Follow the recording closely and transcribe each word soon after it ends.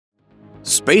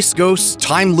Space ghosts,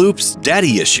 time loops,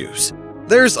 daddy issues.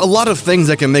 There's a lot of things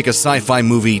that can make a sci-fi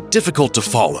movie difficult to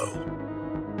follow.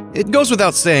 It goes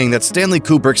without saying that Stanley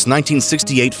Kubrick's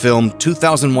 1968 film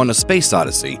 2001: A Space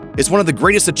Odyssey is one of the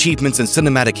greatest achievements in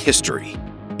cinematic history.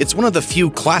 It's one of the few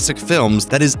classic films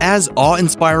that is as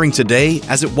awe-inspiring today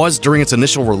as it was during its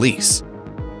initial release.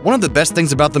 One of the best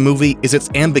things about the movie is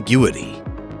its ambiguity.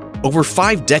 Over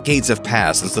 5 decades have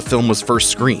passed since the film was first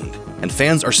screened, and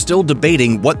fans are still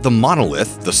debating what the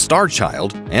monolith, the Star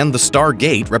Child, and the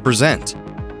Stargate represent.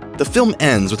 The film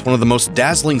ends with one of the most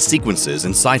dazzling sequences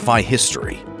in sci-fi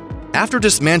history. After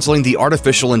dismantling the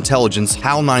artificial intelligence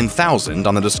HAL 9000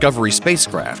 on the Discovery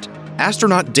spacecraft,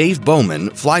 astronaut Dave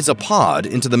Bowman flies a pod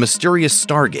into the mysterious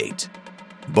Stargate.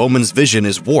 Bowman's vision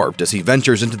is warped as he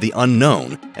ventures into the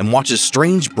unknown and watches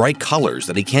strange bright colors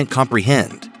that he can't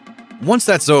comprehend. Once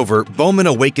that's over, Bowman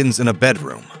awakens in a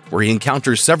bedroom, where he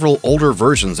encounters several older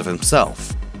versions of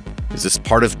himself. Is this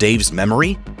part of Dave's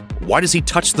memory? Why does he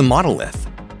touch the monolith?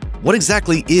 What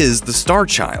exactly is the Star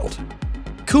Child?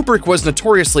 Kubrick was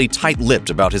notoriously tight-lipped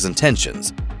about his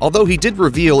intentions, although he did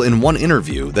reveal in one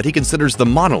interview that he considers the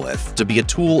monolith to be a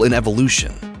tool in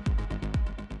evolution.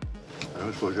 I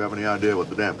don't suppose you have any idea what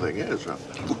the damn thing is, huh?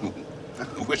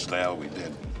 I wish the hell we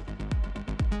did.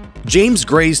 James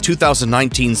Gray's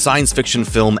 2019 science fiction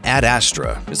film Ad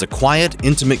Astra is a quiet,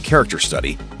 intimate character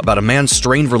study about a man's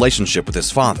strained relationship with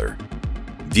his father.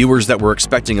 Viewers that were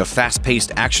expecting a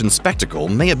fast-paced action spectacle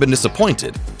may have been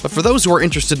disappointed, but for those who are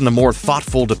interested in a more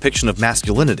thoughtful depiction of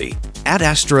masculinity, Ad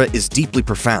Astra is deeply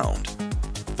profound.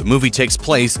 The movie takes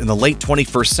place in the late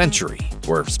 21st century,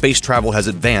 where space travel has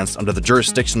advanced under the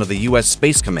jurisdiction of the U.S.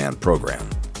 Space Command program.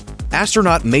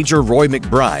 Astronaut Major Roy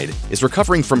McBride is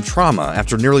recovering from trauma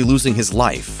after nearly losing his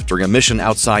life during a mission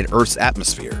outside Earth's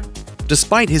atmosphere.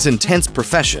 Despite his intense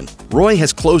profession, Roy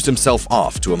has closed himself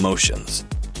off to emotions.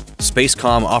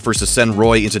 Spacecom offers to send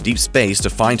Roy into deep space to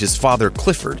find his father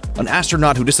Clifford, an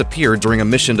astronaut who disappeared during a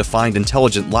mission to find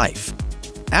intelligent life.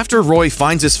 After Roy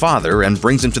finds his father and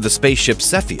brings him to the spaceship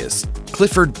Cepheus,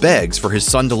 Clifford begs for his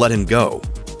son to let him go.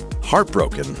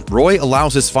 Heartbroken, Roy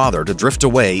allows his father to drift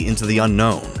away into the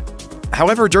unknown.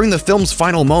 However, during the film's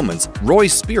final moments,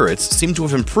 Roy's spirits seem to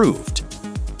have improved.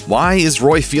 Why is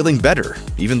Roy feeling better,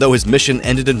 even though his mission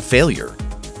ended in failure?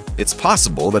 It's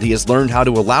possible that he has learned how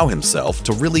to allow himself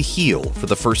to really heal for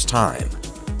the first time.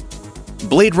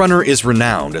 Blade Runner is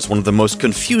renowned as one of the most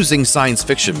confusing science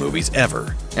fiction movies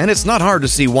ever, and it's not hard to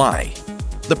see why.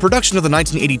 The production of the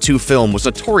 1982 film was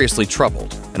notoriously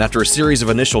troubled, and after a series of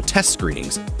initial test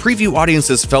screenings, preview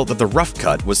audiences felt that the rough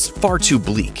cut was far too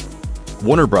bleak.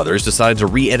 Warner Brothers decided to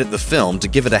re-edit the film to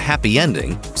give it a happy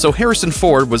ending, so Harrison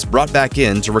Ford was brought back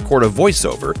in to record a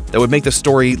voiceover that would make the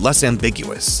story less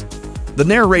ambiguous. The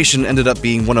narration ended up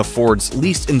being one of Ford's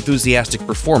least enthusiastic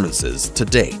performances to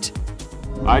date.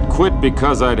 I'd quit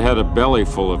because I'd had a belly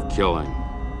full of killing.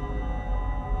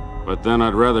 But then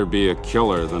I'd rather be a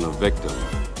killer than a victim.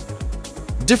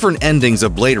 Different endings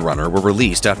of Blade Runner were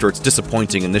released after its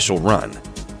disappointing initial run.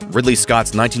 Ridley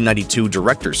Scott's 1992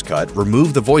 director's cut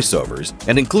removed the voiceovers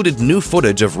and included new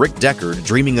footage of Rick Deckard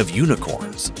dreaming of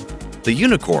unicorns. The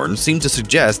unicorn seemed to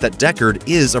suggest that Deckard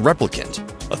is a replicant,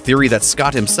 a theory that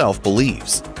Scott himself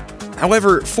believes.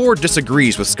 However, Ford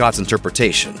disagrees with Scott's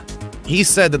interpretation. He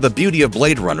said that the beauty of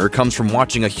Blade Runner comes from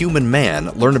watching a human man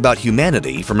learn about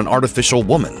humanity from an artificial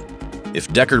woman. If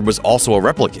Deckard was also a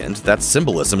replicant, that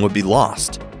symbolism would be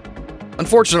lost.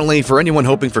 Unfortunately, for anyone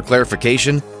hoping for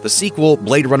clarification, the sequel,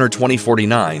 Blade Runner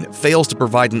 2049, fails to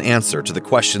provide an answer to the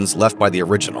questions left by the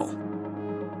original.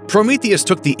 Prometheus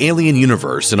took the alien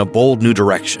universe in a bold new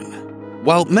direction.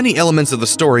 While many elements of the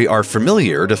story are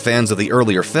familiar to fans of the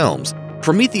earlier films,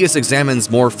 Prometheus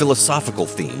examines more philosophical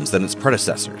themes than its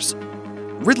predecessors.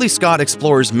 Ridley Scott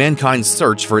explores mankind's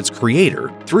search for its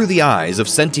creator through the eyes of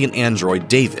sentient android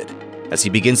David, as he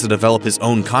begins to develop his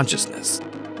own consciousness.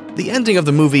 The ending of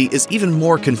the movie is even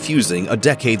more confusing a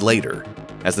decade later,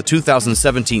 as the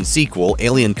 2017 sequel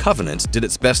Alien Covenant did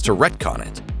its best to retcon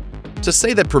it. To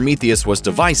say that Prometheus was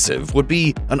divisive would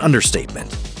be an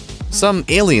understatement. Some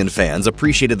Alien fans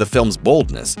appreciated the film's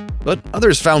boldness, but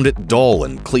others found it dull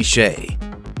and cliché.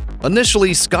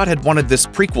 Initially, Scott had wanted this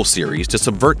prequel series to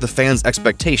subvert the fans'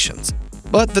 expectations,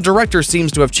 but the director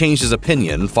seems to have changed his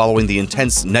opinion following the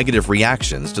intense negative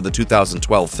reactions to the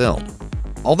 2012 film.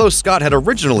 Although Scott had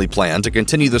originally planned to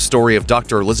continue the story of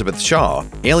Dr. Elizabeth Shaw,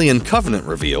 Alien Covenant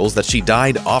reveals that she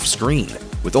died off-screen,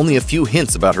 with only a few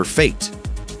hints about her fate.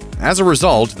 As a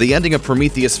result, the ending of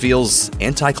Prometheus feels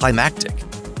anticlimactic.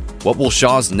 What will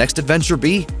Shaw's next adventure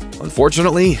be?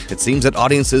 Unfortunately, it seems that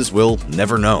audiences will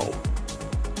never know.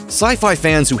 Sci-fi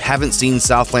fans who haven't seen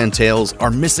Southland Tales are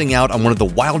missing out on one of the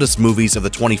wildest movies of the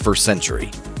 21st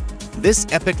century. This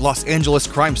epic Los Angeles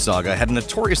crime saga had a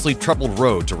notoriously troubled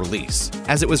road to release,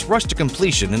 as it was rushed to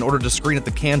completion in order to screen at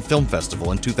the Cannes Film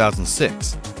Festival in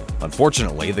 2006.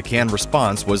 Unfortunately, the Cannes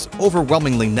response was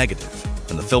overwhelmingly negative,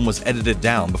 and the film was edited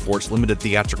down before its limited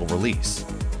theatrical release.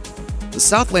 The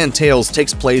Southland Tales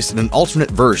takes place in an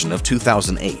alternate version of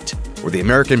 2008, where the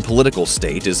American political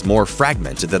state is more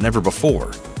fragmented than ever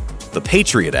before. The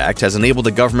Patriot Act has enabled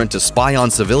the government to spy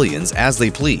on civilians as they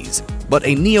please, but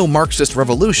a neo-Marxist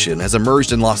revolution has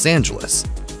emerged in Los Angeles.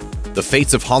 The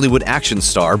fates of Hollywood action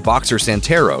star Boxer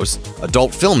Santeros,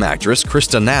 adult film actress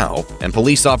Krista Now, and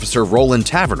police officer Roland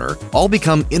Taverner all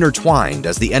become intertwined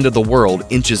as the end of the world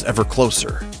inches ever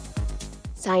closer.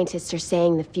 Scientists are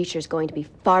saying the future is going to be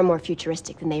far more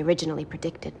futuristic than they originally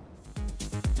predicted.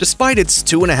 Despite its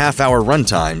 2.5-hour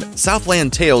runtime,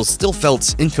 Southland Tales still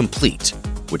felt incomplete,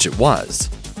 which it was.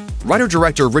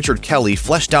 Writer-director Richard Kelly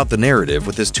fleshed out the narrative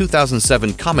with his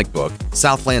 2007 comic book,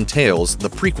 Southland Tales: The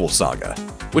Prequel Saga,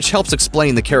 which helps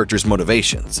explain the characters'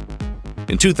 motivations.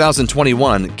 In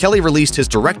 2021, Kelly released his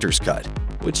director's cut,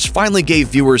 which finally gave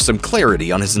viewers some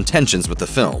clarity on his intentions with the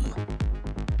film.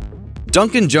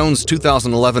 Duncan Jones'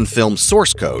 2011 film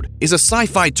Source Code is a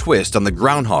sci-fi twist on the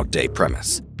Groundhog Day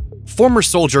premise. Former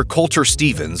soldier Coulter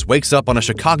Stevens wakes up on a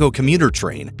Chicago commuter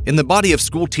train in the body of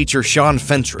schoolteacher Sean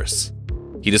Fentress.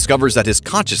 He discovers that his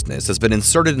consciousness has been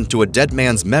inserted into a dead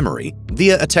man's memory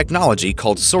via a technology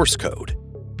called Source Code.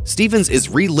 Stevens is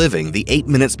reliving the 8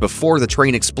 minutes before the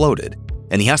train exploded,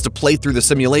 and he has to play through the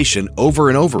simulation over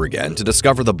and over again to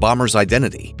discover the bomber's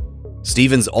identity.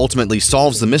 Stevens ultimately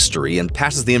solves the mystery and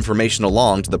passes the information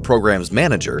along to the program's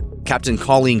manager, Captain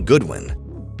Colleen Goodwin.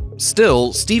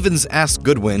 Still, Stevens asks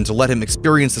Goodwin to let him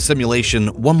experience the simulation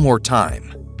one more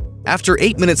time. After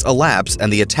 8 minutes elapse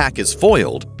and the attack is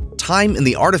foiled, time in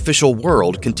the artificial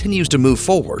world continues to move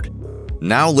forward.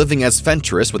 Now living as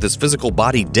Fentress with his physical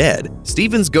body dead,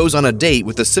 Stevens goes on a date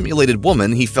with the simulated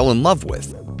woman he fell in love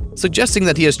with, suggesting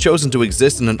that he has chosen to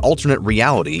exist in an alternate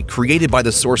reality created by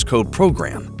the Source Code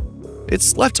program.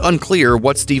 It's left unclear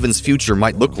what Stevens' future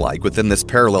might look like within this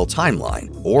parallel timeline,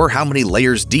 or how many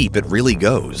layers deep it really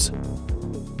goes.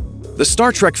 The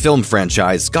Star Trek film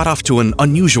franchise got off to an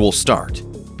unusual start.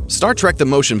 Star Trek the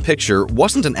Motion Picture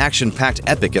wasn't an action-packed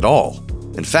epic at all.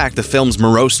 In fact, the film's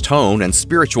morose tone and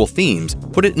spiritual themes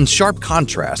put it in sharp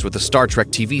contrast with the Star Trek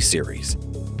TV series.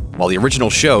 While the original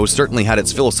show certainly had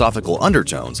its philosophical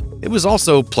undertones, it was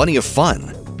also plenty of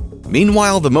fun.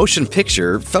 Meanwhile, the motion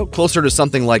picture felt closer to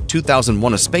something like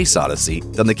 2001: A Space Odyssey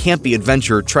than the campy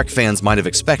adventure Trek fans might have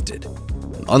expected.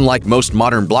 Unlike most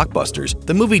modern blockbusters,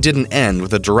 the movie didn't end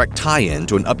with a direct tie-in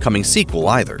to an upcoming sequel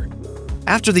either.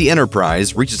 After the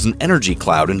Enterprise reaches an energy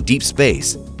cloud in deep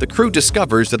space, the crew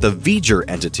discovers that the V'ger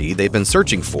entity they've been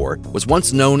searching for was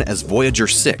once known as Voyager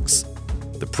 6.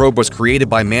 The probe was created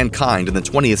by mankind in the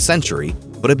 20th century,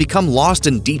 but had become lost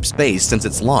in deep space since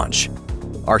its launch.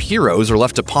 Our heroes are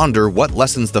left to ponder what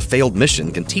lessons the failed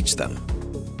mission can teach them.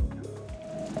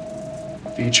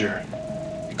 V'ger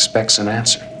expects an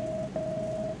answer.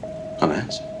 An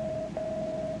answer?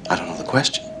 I don't know the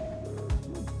question.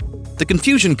 The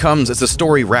confusion comes as the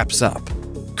story wraps up.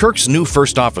 Kirk's new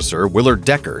first officer, Willard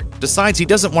Decker, decides he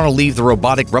doesn't want to leave the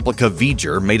robotic replica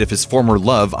V'ger made of his former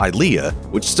love, Ilia,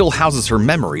 which still houses her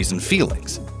memories and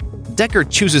feelings. Decker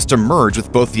chooses to merge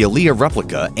with both the Ilia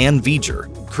replica and V'ger,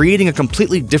 creating a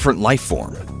completely different life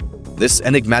form. This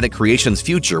enigmatic creation's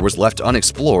future was left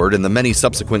unexplored in the many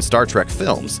subsequent Star Trek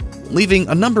films, leaving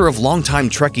a number of longtime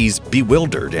Trekkies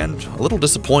bewildered and a little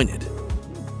disappointed.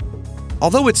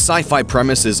 Although its sci-fi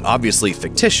premise is obviously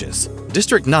fictitious,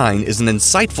 District 9 is an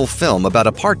insightful film about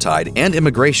apartheid and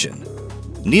immigration.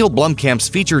 Neil Blomkamp's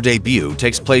feature debut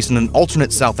takes place in an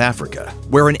alternate South Africa,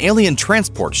 where an alien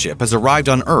transport ship has arrived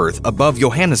on Earth above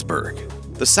Johannesburg.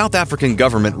 The South African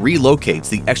government relocates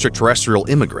the extraterrestrial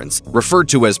immigrants, referred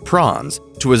to as prawns,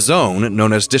 to a zone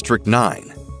known as District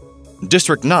 9.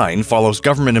 District 9 follows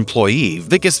government employee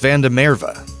Vickis van der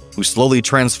Merwe, who slowly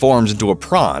transforms into a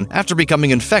prawn after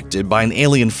becoming infected by an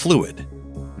alien fluid.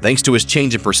 Thanks to his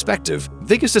change in perspective,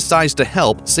 Vickis decides to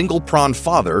help single prawn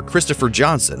father Christopher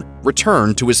Johnson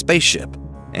return to his spaceship,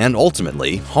 and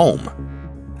ultimately home.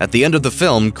 At the end of the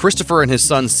film, Christopher and his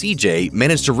son CJ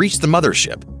manage to reach the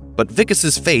mothership, but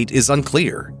Vickis' fate is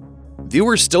unclear.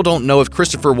 Viewers still don't know if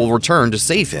Christopher will return to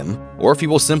save him, or if he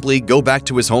will simply go back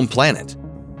to his home planet.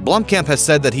 Blomkamp has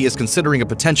said that he is considering a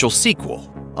potential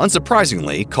sequel,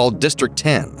 unsurprisingly called District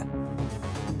 10.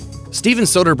 Steven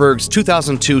Soderbergh's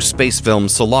 2002 space film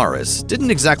Solaris didn't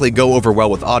exactly go over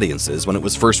well with audiences when it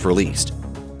was first released.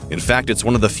 In fact, it's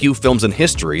one of the few films in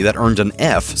history that earned an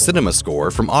F cinema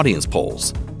score from audience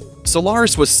polls.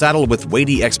 Solaris was saddled with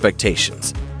weighty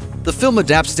expectations. The film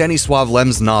adapts Stanisław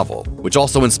Lem's novel, which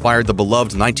also inspired the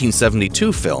beloved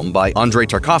 1972 film by Andrei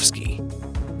Tarkovsky.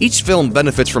 Each film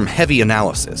benefits from heavy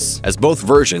analysis, as both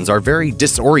versions are very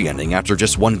disorienting after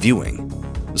just one viewing.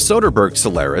 Soderbergh's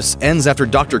Solaris ends after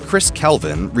Dr. Chris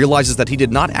Kelvin realizes that he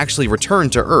did not actually return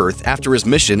to Earth after his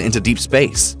mission into deep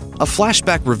space. A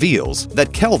flashback reveals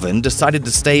that Kelvin decided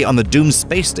to stay on the doomed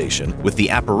space station with the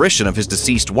apparition of his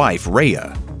deceased wife,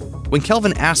 Rhea. When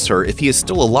Kelvin asks her if he is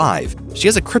still alive, she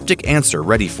has a cryptic answer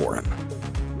ready for him.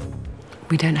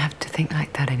 We don't have to think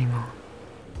like that anymore.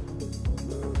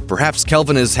 Perhaps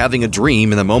Kelvin is having a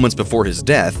dream in the moments before his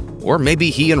death, or maybe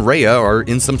he and Rhea are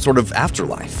in some sort of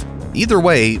afterlife. Either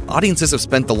way, audiences have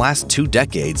spent the last 2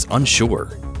 decades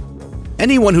unsure.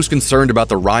 Anyone who's concerned about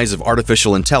the rise of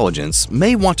artificial intelligence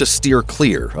may want to steer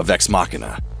clear of Ex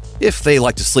Machina, if they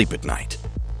like to sleep at night.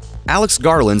 Alex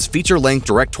Garland's feature-length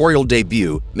directorial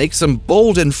debut makes some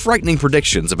bold and frightening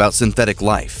predictions about synthetic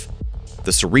life.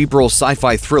 The cerebral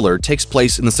sci-fi thriller takes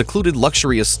place in the secluded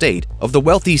luxury estate of the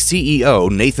wealthy CEO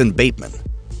Nathan Bateman.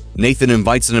 Nathan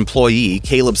invites an employee,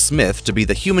 Caleb Smith, to be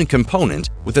the human component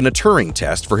within a Turing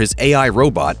test for his AI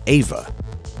robot, Ava.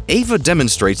 Ava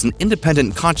demonstrates an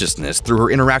independent consciousness through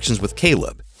her interactions with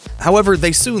Caleb. However,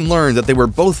 they soon learn that they were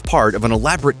both part of an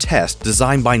elaborate test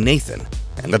designed by Nathan,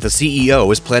 and that the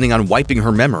CEO is planning on wiping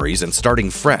her memories and starting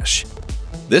fresh.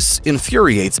 This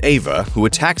infuriates Ava, who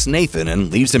attacks Nathan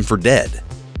and leaves him for dead.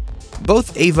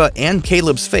 Both Ava and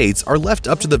Caleb's fates are left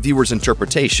up to the viewer's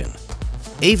interpretation.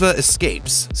 Ava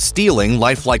escapes, stealing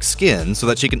lifelike skin so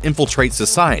that she can infiltrate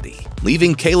society,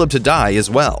 leaving Caleb to die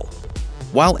as well.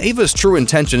 While Ava's true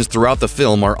intentions throughout the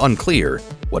film are unclear,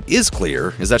 what is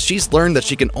clear is that she's learned that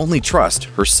she can only trust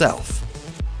herself.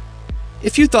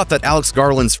 If you thought that Alex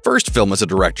Garland's first film as a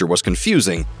director was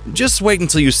confusing, just wait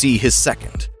until you see his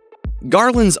second.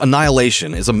 Garland's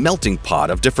Annihilation is a melting pot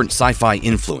of different sci-fi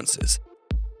influences.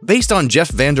 Based on Jeff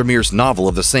Vandermeer's novel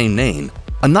of the same name,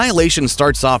 Annihilation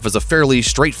starts off as a fairly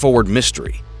straightforward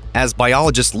mystery, as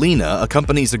biologist Lena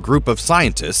accompanies a group of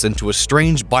scientists into a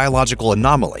strange biological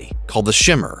anomaly called the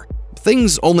Shimmer.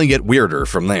 Things only get weirder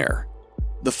from there.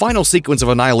 The final sequence of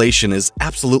Annihilation is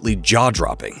absolutely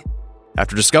jaw-dropping.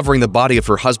 After discovering the body of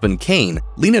her husband Kane,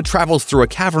 Lena travels through a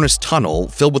cavernous tunnel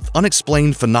filled with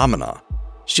unexplained phenomena.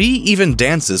 She even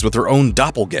dances with her own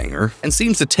doppelganger and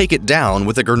seems to take it down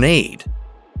with a grenade.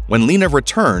 When Lena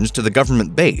returns to the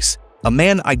government base, a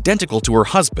man identical to her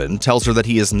husband tells her that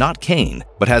he is not Kane,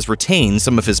 but has retained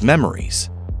some of his memories.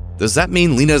 Does that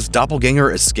mean Lena's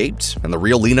doppelganger escaped and the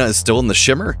real Lena is still in the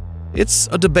Shimmer? It's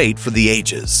a debate for the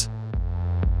ages.